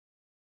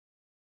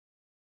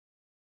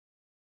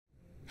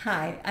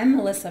Hi, I'm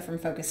Melissa from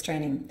Focus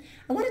Training.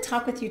 I want to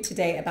talk with you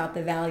today about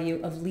the value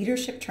of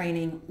leadership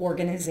training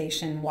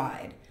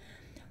organization-wide.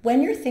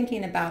 When you're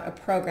thinking about a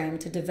program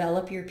to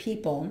develop your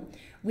people,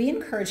 we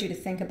encourage you to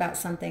think about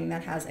something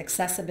that has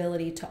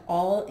accessibility to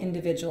all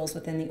individuals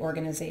within the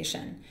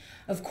organization.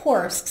 Of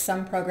course,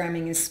 some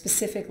programming is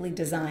specifically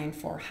designed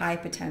for high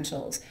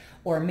potentials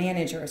or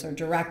managers or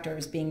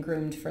directors being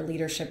groomed for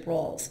leadership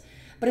roles.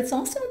 But it's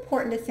also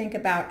important to think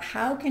about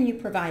how can you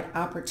provide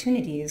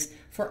opportunities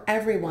for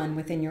everyone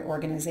within your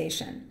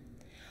organization.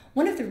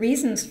 One of the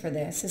reasons for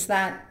this is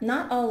that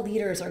not all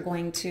leaders are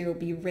going to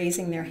be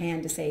raising their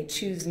hand to say,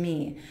 choose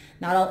me.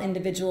 Not all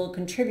individual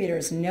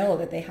contributors know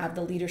that they have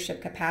the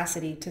leadership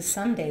capacity to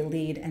someday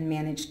lead and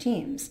manage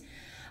teams.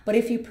 But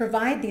if you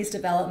provide these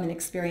development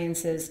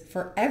experiences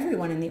for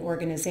everyone in the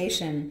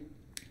organization,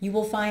 you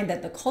will find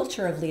that the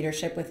culture of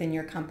leadership within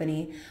your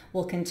company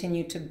will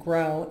continue to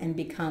grow and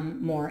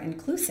become more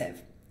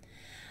inclusive.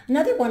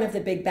 Another one of the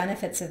big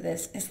benefits of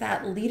this is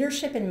that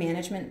leadership and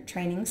management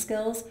training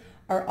skills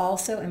are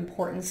also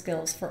important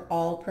skills for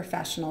all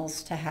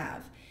professionals to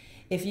have.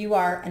 If you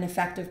are an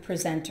effective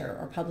presenter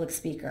or public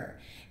speaker,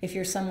 if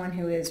you're someone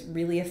who is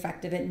really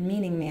effective at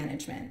meeting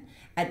management,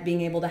 at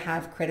being able to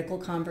have critical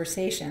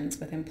conversations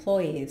with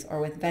employees or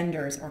with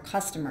vendors or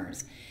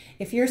customers,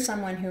 if you're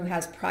someone who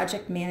has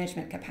project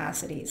management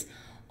capacities,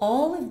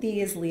 all of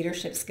these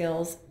leadership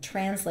skills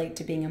translate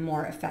to being a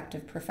more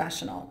effective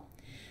professional.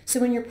 So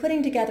when you're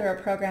putting together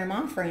a program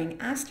offering,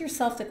 ask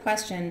yourself the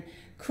question,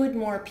 could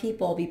more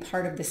people be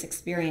part of this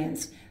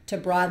experience to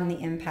broaden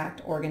the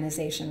impact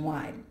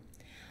organization-wide?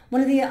 One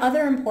of the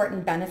other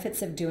important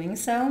benefits of doing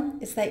so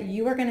is that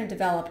you are going to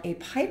develop a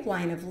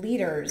pipeline of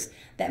leaders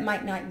that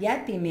might not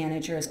yet be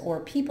managers or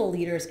people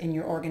leaders in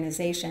your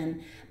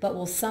organization, but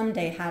will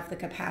someday have the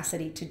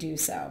capacity to do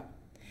so.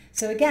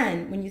 So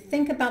again, when you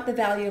think about the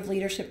value of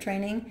leadership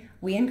training,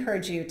 we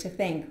encourage you to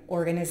think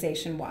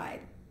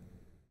organization-wide.